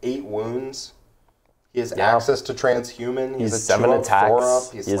like 8 wounds. He has access to transhuman. He's a 7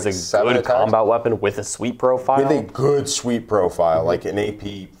 attacks. He has a good combat weapon with a sweep profile. With a good sweep profile, like an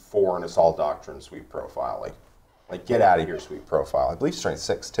AP 4 and Assault Doctrine sweep profile. Like get out of here, sweep profile. I believe strength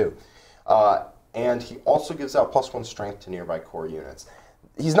 6 too. And he also gives out +1 strength to nearby core units.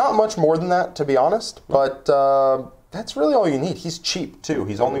 He's not much more than that, to be honest, but that's really all you need. He's cheap too.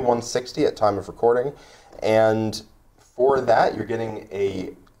 He's only 160 at time of recording, and for that you're getting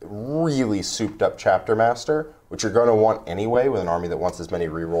a really souped up Chapter Master, which you're going to want anyway with an army that wants as many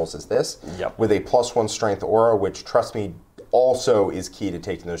rerolls as this, with a +1 strength aura, which, trust me, also is key to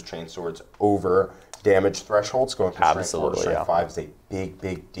taking those chain swords over damage thresholds. Going from strength 4 to strength 5 is a big,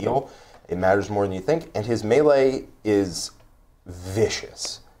 big deal. It matters more than you think, and his melee is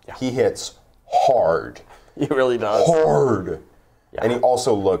vicious. He hits hard. He really does. Hard. And he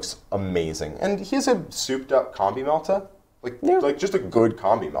also looks amazing. And he has a souped up combi melta. Like just a good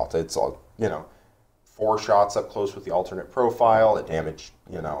combi melta. It's all, 4 shots up close with the alternate profile. It damage,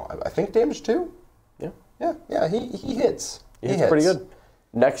 I think damage 2? Yeah, he hits. He hits pretty good.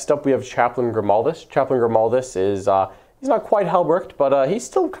 Next up we have Chaplain Grimaldus. Chaplain Grimaldus is, he's not quite Helbrecht, but he's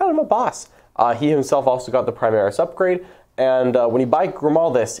still kind of a boss. He himself also got the Primaris upgrade, and when you buy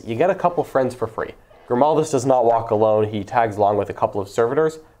Grimaldus, you get a couple friends for free. Grimaldus does not walk alone. He tags along with a couple of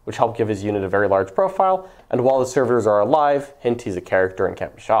servitors, which help give his unit a very large profile. And while the servitors are alive, hint, he's a character and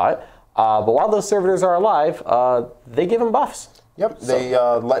can't be shot, but while those servitors are alive, they give him buffs. Yep, they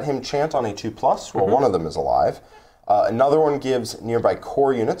let him chant on a 2+, while one of them is alive. Another one gives nearby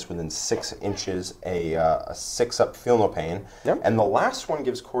core units within 6 inches a 6-up Feel No Pain. And the last one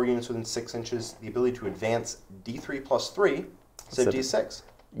gives core units within 6 inches the ability to advance D3 +3, so D6.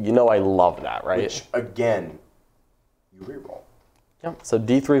 I love that, right? Which, again, you reroll. Yep. So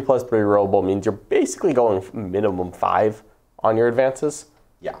D3 plus 3 rollable means you're basically going minimum 5 on your advances.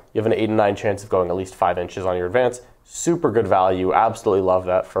 Yeah. You have an 8 and 9 chance of going at least 5 inches on your advance. Super good value. Absolutely love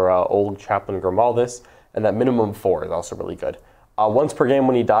that for old Chaplain Grimaldus. And that minimum 4 is also really good. Once per game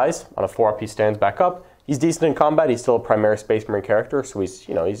when he dies, on a 4-up he stands back up. He's decent in combat. He's still a primary Space Marine character, so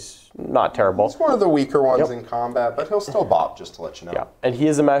he's not terrible. He's one of the weaker ones in combat, but he'll still bop, just to let you know. Yeah, and he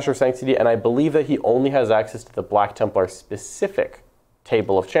is a Master of Sanctity, and I believe that he only has access to the Black Templar specific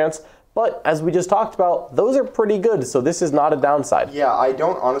table of chance. But as we just talked about, those are pretty good, so this is not a downside. Yeah, I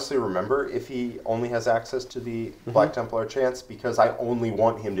don't honestly remember if he only has access to the Black Templar chance, because I only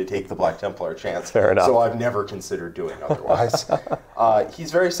want him to take the Black Templar chance. Fair enough. So I've never considered doing otherwise.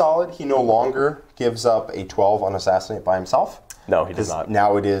 He's very solid. He no longer gives up a 12 on Assassinate by himself. No, he does not.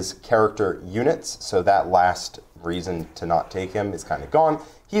 Now it is character units, so that last reason to not take him is kind of gone.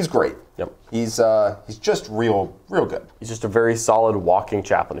 He's great. Yep. He's just real good. He's just a very solid walking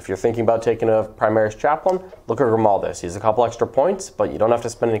chaplain. If you're thinking about taking a Primaris chaplain, look at Grimaldus. He's a couple extra points, but you don't have to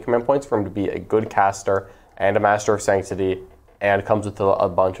spend any command points for him to be a good caster and a Master of Sanctity, and comes with a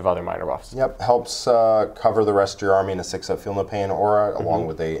bunch of other minor buffs. Yep, helps cover the rest of your army in a 6-up Feel No Pain aura, along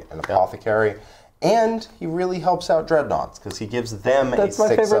with an Apothecary. And he really helps out Dreadnoughts, because he gives them a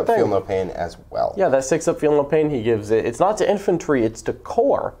 6-up Feel No Pain as well. Yeah, that 6-up Feel No Pain he gives it. It's not to infantry, it's to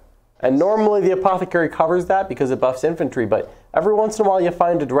core. And normally the Apothecary covers that because it buffs infantry, but every once in a while you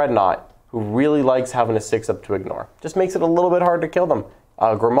find a Dreadnought who really likes having a 6-up to ignore. Just makes it a little bit hard to kill them.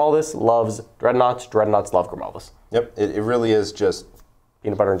 Grimaldus loves Dreadnoughts. Dreadnoughts love Grimaldus. Yep, it really is just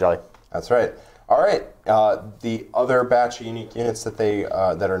peanut butter and jelly. That's right. All right, the other batch of unique units that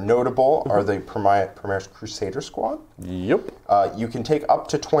that are notable are the Primaris Crusader Squad. Yep. You can take up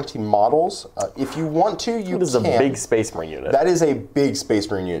to 20 models. If you want to, you can. This is a big Space Marine unit. That is a big Space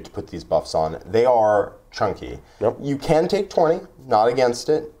Marine unit to put these buffs on. They are chunky. Yep. You can take 20, not against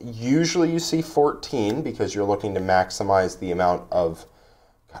it. Usually you see 14 because you're looking to maximize the amount of,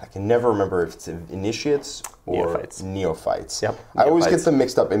 God, I can never remember if it's initiates or neophytes. Yep. I always get them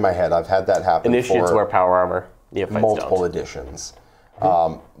mixed up in my head. I've had that happen Initiates wear power armor. Neophytes multiple editions.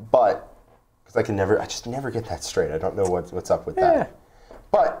 But because I just never get that straight. I don't know what's up with that.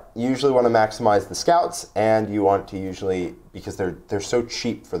 But you usually want to maximize the scouts, and you want to usually, because they're so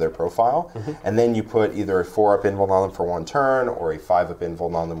cheap for their profile, and then you put either a 4-up invuln on them for 1 turn, or a 5-up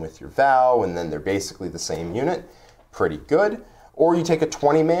invuln on them with your vow, and then they're basically the same unit. Pretty good. Or you take a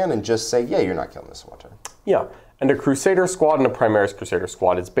 20-man and just say, yeah, you're not killing this in 1 turn. Yeah, and a Crusader Squad and a Primaris Crusader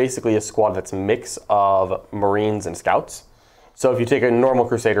Squad is basically a squad that's a mix of Marines and Scouts. So if you take a normal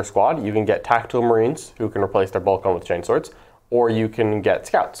Crusader Squad, you can get Tactical Marines, who can replace their bulk gun with chainswords, or you can get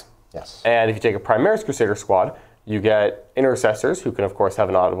Scouts. Yes. And if you take a Primaris Crusader Squad, you get Intercessors, who can of course have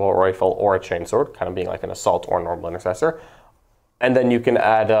an audible rifle or a chainsword, kind of being like an assault or normal intercessor. And then you can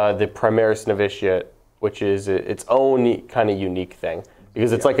add the Primaris Novitiate, which is its own kind of unique thing.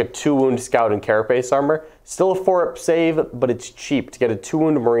 Because it's like a 2-wound Scout and Carapace armor. Still a 4-up save, but it's cheap. To get a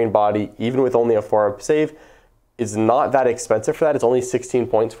 2-wound Marine body, even with only a 4-up save, is not that expensive for that. It's only 16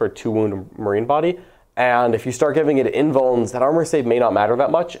 points for a 2-wound Marine body. And if you start giving it invulns, that armor save may not matter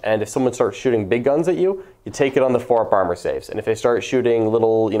that much. And if someone starts shooting big guns at you, you take it on the 4-up armor saves. And if they start shooting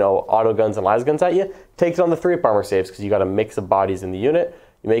little, auto guns and las guns at you, take it on the 3-up armor saves, because you got a mix of bodies in the unit.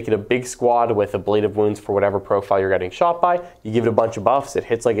 You make it a big squad with a blade of wounds for whatever profile you're getting shot by. You give it a bunch of buffs. It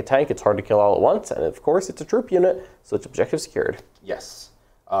hits like a tank. It's hard to kill all at once. And of course, it's a troop unit, so it's objective secured. Yes.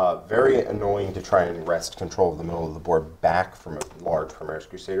 Very annoying to try and wrest control of the middle of the board back from a large Primaris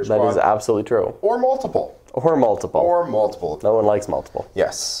Crusader squad. That is absolutely true. Or multiple. Or multiple. Or multiple. No one likes multiple.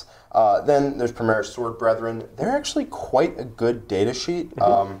 Yes. Then there's Primaris Sword Brethren. They're actually quite a good data sheet.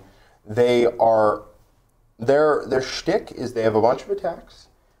 Their shtick is they have a bunch of attacks.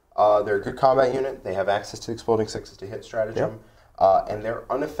 They're a good combat unit. They have access to exploding 6s to hit stratagem. And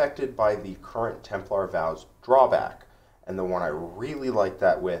they're unaffected by the current Templar Vows drawback. And the one I really like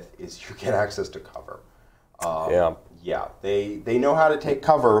that with is you get access to cover. Yeah, they know how to take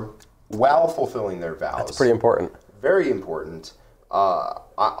cover while fulfilling their vows. That's pretty important. Very important.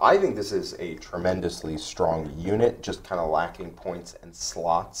 I think this is a tremendously strong unit, just kind of lacking points and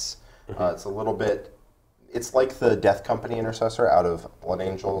slots. It's a little bit... It's like the Death Company Intercessor out of Blood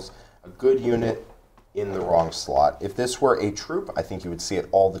Angels. A good unit in the wrong slot. If this were a troop, I think you would see it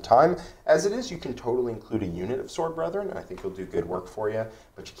all the time. As it is, you can totally include a unit of Sword Brethren, and I think it'll do good work for you,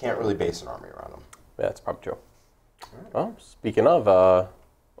 but you can't really base an army around them. Yeah, that's probably true. Right. Well, speaking of,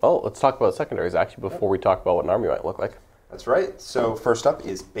 let's talk about secondaries, actually, before we talk about what an army might look like. That's right. So first up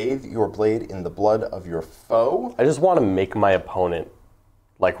is bathe your blade in the blood of your foe. I just want to make my opponent,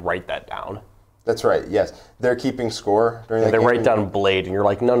 write that down. That's right, yes. They're keeping score during that They game. write down Blade, and you're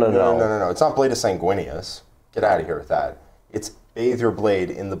like, no. No. It's not Blade of Sanguinius. Get out of here with that. It's bathe your blade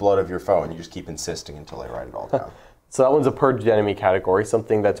in the blood of your foe, and you just keep insisting until they write it all down. So that one's a purged enemy category,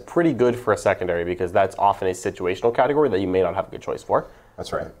 something that's pretty good for a secondary because that's often a situational category that you may not have a good choice for.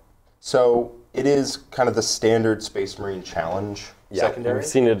 That's right. So it is kind of the standard Space Marine challenge secondary. We've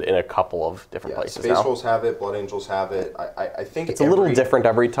seen it in a couple of different places Space now. Wolves have it, Blood Angels have it. I think It's a little different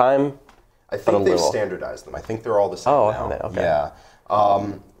every time. I think they've standardized them. I think they're all the same now. Okay. Yeah.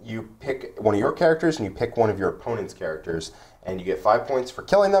 You pick one of your characters and you pick one of your opponent's characters, and you get 5 points for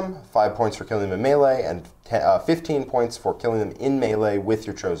killing them, 5 points for killing them in melee, and 15 points for killing them in melee with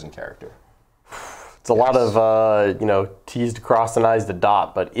your chosen character. It's a lot of, T's to cross and I's to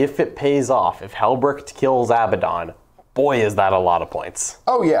dot, but if it pays off, if Helbricht kills Abaddon, boy, is that a lot of points.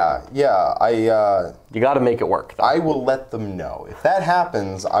 Oh, yeah. You got to make it work, though. I will let them know. If that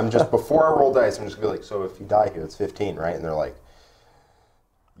happens, before I roll dice, I'm just going to be like, so if you die here, it's 15, right? And they're like,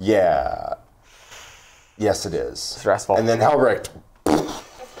 yeah. Yes, it is. Stressful. And then Helbricht.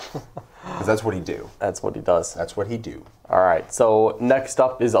 Because that's what he do. That's what he does. That's what he do. All right, so next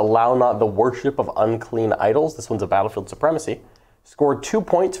up is Allow Not the Worship of Unclean Idols. This one's a Battlefield Supremacy. Score 2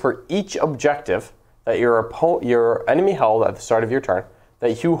 points for each objective that your enemy held at the start of your turn,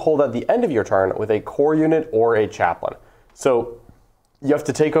 that you hold at the end of your turn with a core unit or a chaplain. So you have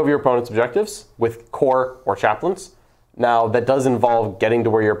to take over your opponent's objectives with core or chaplains. Now, that does involve getting to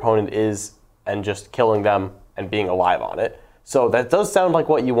where your opponent is and just killing them and being alive on it. So that does sound like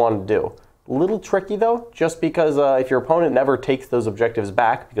what you want to do. A little tricky, though, just because if your opponent never takes those objectives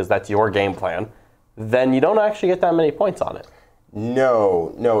back, because that's your game plan, then you don't actually get that many points on it.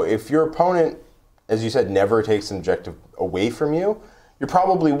 No. If your opponent, as you said, never takes an objective away from you, you're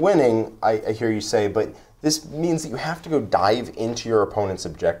probably winning, I hear you say, but this means that you have to go dive into your opponent's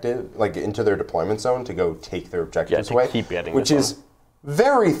objective, like into their deployment zone, to go take their objectives away. Keep getting which is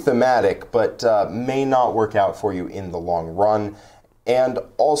very thematic, but may not work out for you in the long run. And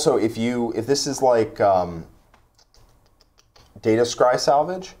also, if this is like data scry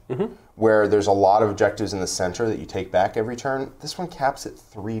salvage, where there's a lot of objectives in the center that you take back every turn, this one caps at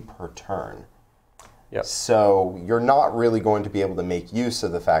 3 per turn. Yep. So you're not really going to be able to make use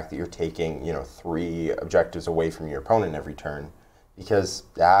of the fact that you're taking 3 objectives away from your opponent every turn, because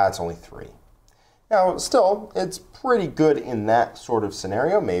it's only 3. Now, still, it's pretty good in that sort of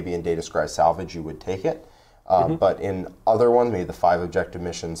scenario. Maybe in Data Scry Salvage you would take it. But in other ones, maybe the 5 objective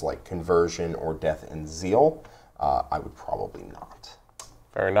missions like Conversion or Death and Zeal, I would probably not.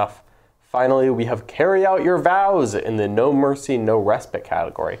 Fair enough. Finally, we have Carry Out Your Vows in the No Mercy, No Respite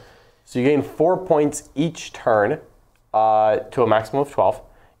category. So you gain 4 points each turn to a maximum of 12.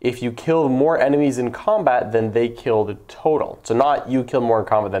 If you kill more enemies in combat than they killed total. So not you kill more in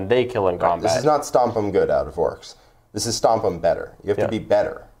combat than they kill in combat. This is not Stomp 'em Good out of Orcs. This is Stomp 'em Better. You have to be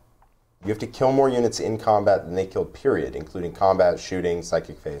better. You have to kill more units in combat than they killed, period, including combat, shooting,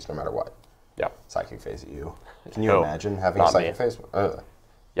 psychic phase, no matter what. Yeah. Psychic phase at you. Can you imagine having a psychic phase?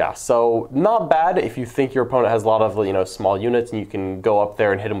 Yeah, so not bad if you think your opponent has a lot of small units and you can go up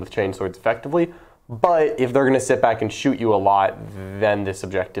there and hit them with chain swords effectively. But if they're going to sit back and shoot you a lot, then this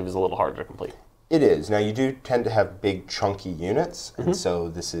objective is a little harder to complete. It is. Now, you do tend to have big, chunky units, and so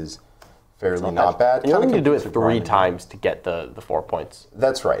this is fairly not bad. You only need to do it 3 times to get the 4 points.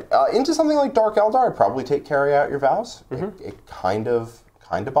 That's right. Into something like Dark Eldar, I'd probably take Carry Out Your Vows. It kind of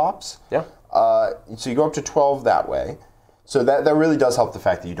bops. Yeah. So you go up to 12 that way. So that really does help the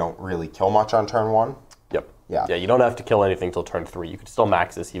fact that you don't really kill much on turn 1. Yep. Yeah. Yeah, you don't have to kill anything till turn 3. You could still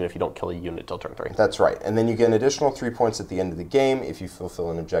max this even if you don't kill a unit till turn 3. That's right. And then you get an additional 3 points at the end of the game if you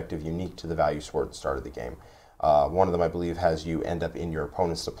fulfill an objective unique to the value sword at the start of the game. One of them, I believe, has you end up in your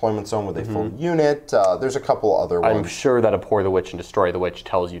opponent's deployment zone with a full unit. There's a couple other ones. I'm sure that Abhor the Witch and Destroy the Witch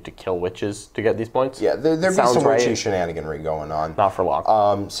tells you to kill witches to get these points. Yeah, there'd be some witchy shenaniganry going on. Not for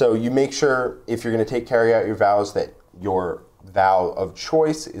long. So you make sure, if you're going to Carry Out Your Vows, that your vow of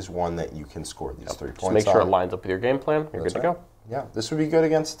choice is one that you can score these 3 points on. Just make sure it lines up with your game plan. You're good to go. Yeah, this would be good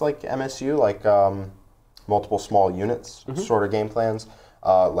against like MSU, like multiple small units sort of game plans.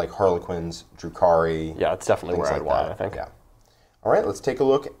 Like Harlequins, Drukhari. Yeah, it's definitely where I'd want it, I think. Yeah. All right, let's take a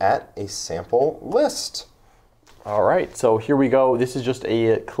look at a sample list. All right, so here we go. This is just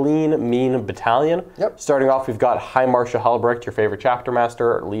a clean, mean battalion. Yep. Starting off, we've got High Marshal Helbricht, your favorite chapter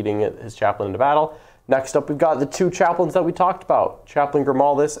master, leading his chaplain into battle. Next up, we've got the 2 chaplains that we talked about, Chaplain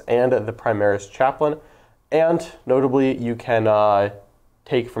Grimaldus and the Primaris Chaplain. And notably, you can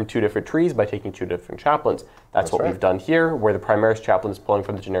take from 2 different trees by taking 2 different chaplains. That's what we've done here, where the Primaris Chaplain is pulling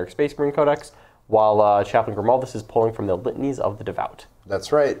from the generic Space Marine Codex, while Chaplain Grimaldus is pulling from the Litanies of the Devout.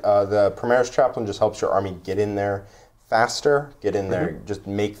 That's right. The Primaris Chaplain just helps your army get in there faster, get in there, just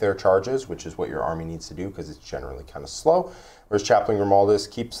make their charges, which is what your army needs to do because it's generally kind of slow. Whereas Chaplain Grimaldus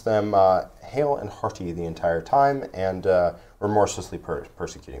keeps them hale and hearty the entire time and remorselessly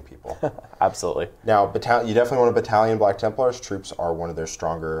persecuting people. Absolutely. Now, you definitely want a battalion Black Templars. Troops are one of their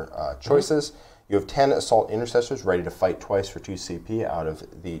stronger choices. You have 10 Assault Intercessors ready to fight twice for 2 CP out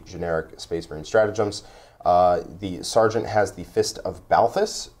of the generic Space Marine Stratagems. The Sergeant has the Fist of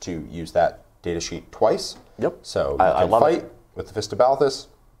Balthus to use that datasheet twice. Yep. So you can fight with the Fist of Balthus,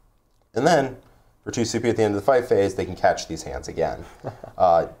 and then for 2 CP at the end of the fight phase, they can catch these hands again.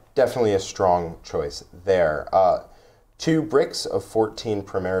 Definitely a strong choice there. 2 bricks of 14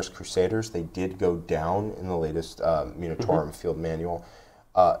 Primaris Crusaders. They did go down in the latest Munitorum Field Manual.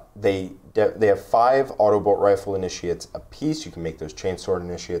 They have 5 auto bolt rifle initiates apiece. You can make those chainsword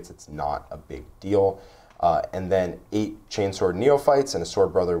initiates. It's not a big deal. And then 8 chainsword neophytes and a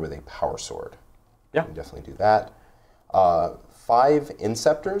sword brother with a power sword. Yeah, you can definitely do that. 5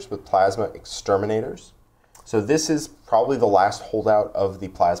 Inceptors with plasma exterminators. So this is probably the last holdout of the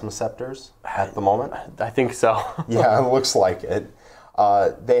plasma scepters at the moment. I think so. Yeah, it looks like it.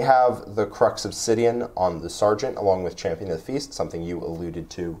 They have the Crux Obsidian on the Sergeant, along with Champion of the Feast, something you alluded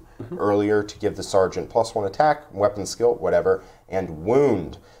to earlier, to give the Sergeant +1 attack, weapon skill, whatever, and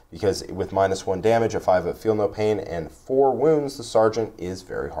wound. Because with -1 damage, a 5 of feel no pain, and 4 wounds, the Sergeant is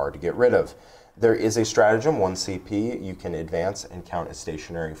very hard to get rid of. There is a stratagem, 1 CP, you can advance and count as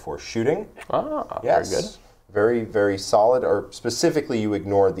stationary for shooting. Ah, yes. very good. Very, very solid. Or specifically, you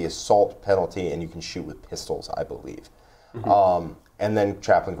ignore the assault penalty, and you can shoot with pistols, I believe. And then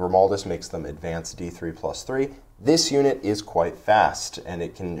Chaplain Grimaldus makes them advance D3+3. This unit is quite fast, and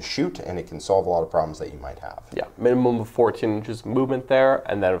it can shoot, and it can solve a lot of problems that you might have. Yeah, minimum of 14 inches movement there,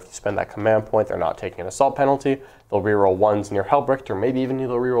 and then if you spend that command point, they're not taking an assault penalty. They'll reroll 1s near Hellbricht, or maybe even they'll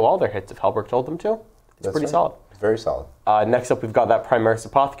reroll all their hits if Hellbricht told them to. It's pretty solid. It's very solid. Next up, we've got that Primaris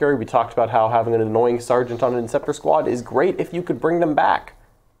Apothecary. We talked about how having an annoying Sergeant on an Inceptor squad is great if you could bring them back.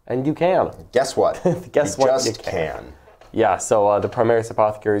 And you can. Guess what? Guess what? Just you can. can. Yeah, so the Primaris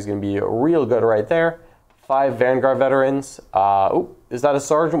Apothecary is going to be real good right there. 5 Vanguard veterans. Is that a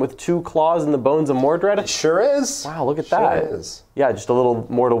Sergeant with 2 claws and the bones of Mordred? It sure is. Wow, look at that. Sure is. Yeah, just a little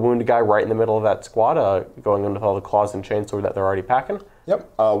mortal wounded guy right in the middle of that squad, going into all the claws and chainsword that they're already packing.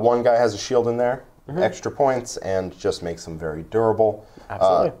 Yep. 1 guy has a shield in there, extra points, and just makes them very durable.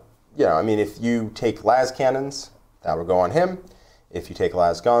 Absolutely. I mean, if you take las cannons, that'll go on him. If you take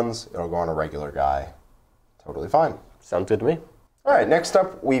las guns, it'll go on a regular guy. Totally fine. Sounds good to me. All right, next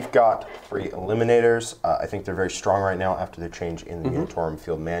up, we've got 3 Eliminators. I think they're very strong right now after the change in the Munitorum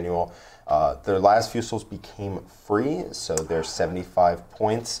Field Manual. Their las fusils became free, so they're 75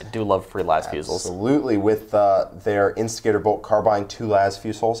 points. I do love free las fusils. Absolutely, with their Instigator Bolt Carbine, 2 las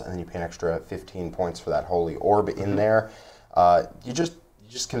fusils, and then you pay an extra 15 points for that Holy Orb in there. You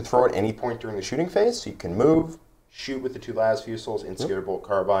just can throw at any point during the shooting phase, so you can move, shoot with the 2 las fusils, Instigator Bolt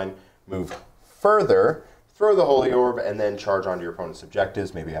Carbine, move further, throw the Holy Orb, and then charge onto your opponent's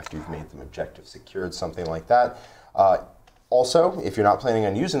objectives, maybe after you've made them objective secured, something like that. Also, if you're not planning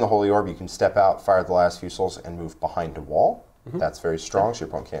on using the Holy Orb, you can step out, fire the las fusils, and move behind a wall. That's very strong, so your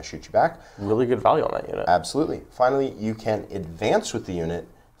opponent can't shoot you back. Really good value on that unit. Absolutely. Finally, you can advance with the unit,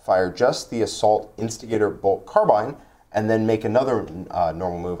 fire just the Assault Instigator Bolt Carbine, and then make another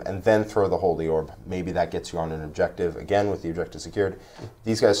normal move, and then throw the Holy Orb. Maybe that gets you on an objective, again, with the objective secured.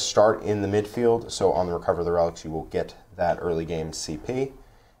 These guys start in the midfield, so on the Recover of the Relics, you will get that early game CP,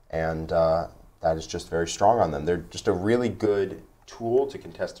 and that is just very strong on them. They're just a really good tool to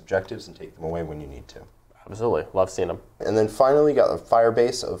contest objectives and take them away when you need to. Absolutely. Love seeing them. And then finally, got a fire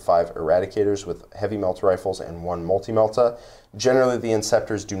base of 5 Eradicators with heavy melta rifles and 1 multi-melta. Generally, the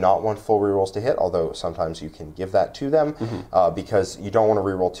Inceptors do not want full rerolls to hit, although sometimes you can give that to them because you don't want to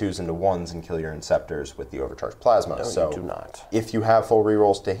reroll 2s into 1s and kill your Inceptors with the overcharged plasma. No, so you do not. If you have full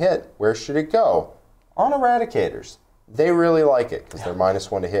rerolls to hit, where should it go? On Eradicators. They really like it because they're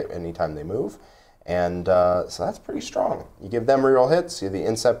 -1 to hit anytime they move. And so that's pretty strong. You give them reroll hits, you have the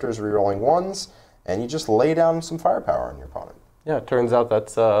Inceptors rerolling 1s, and you just lay down some firepower on your opponent. Yeah, it turns out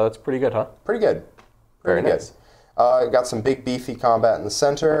that's pretty good, huh? Pretty good. Very nice. Got some big beefy combat in the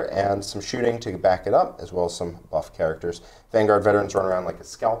center and some shooting to back it up, as well as some buff characters. Vanguard veterans run around like a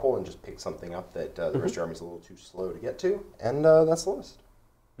scalpel and just pick something up that the rest of your army's a little too slow to get to, and that's the list.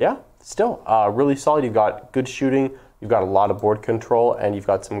 Yeah, still really solid. You've got good shooting, you've got a lot of board control, and you've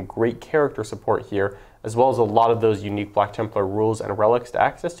got some great character support here, as well as a lot of those unique Black Templar rules and relics to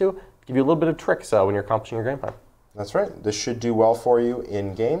access to. Give you a little bit of tricks when you're accomplishing your game plan. That's right. This should do well for you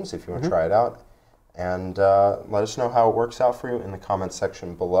in games if you want to try it out. and let us know how it works out for you in the comments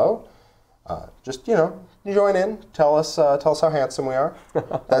section below. Just, you know, join in. Tell us how handsome we are.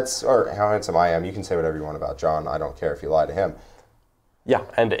 Or how handsome I am. You can say whatever you want about John. I don't care if you lie to him. Yeah,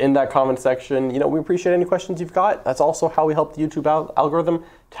 and in that comment section, you know, we appreciate any questions you've got. That's also how we help the YouTube algorithm.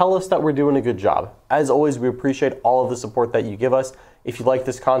 Tell us that we're doing a good job. As always, we appreciate all of the support that you give us. If you like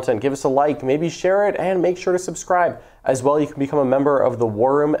this content, give us a like, maybe share it, and make sure to subscribe. As well, you can become a member of the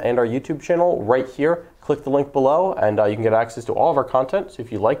War Room and our YouTube channel right here. Click the link below, and you can get access to all of our content. So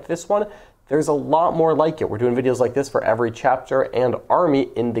if you liked this one, there's a lot more like it. We're doing videos like this for every chapter and army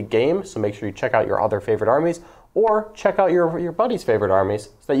in the game, so make sure you check out your other favorite armies, or check out your buddy's favorite armies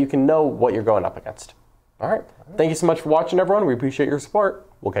so that you can know what you're going up against. All right. Thank you so much for watching, everyone. We appreciate your support.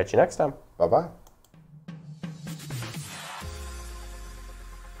 We'll catch you next time. Bye-bye.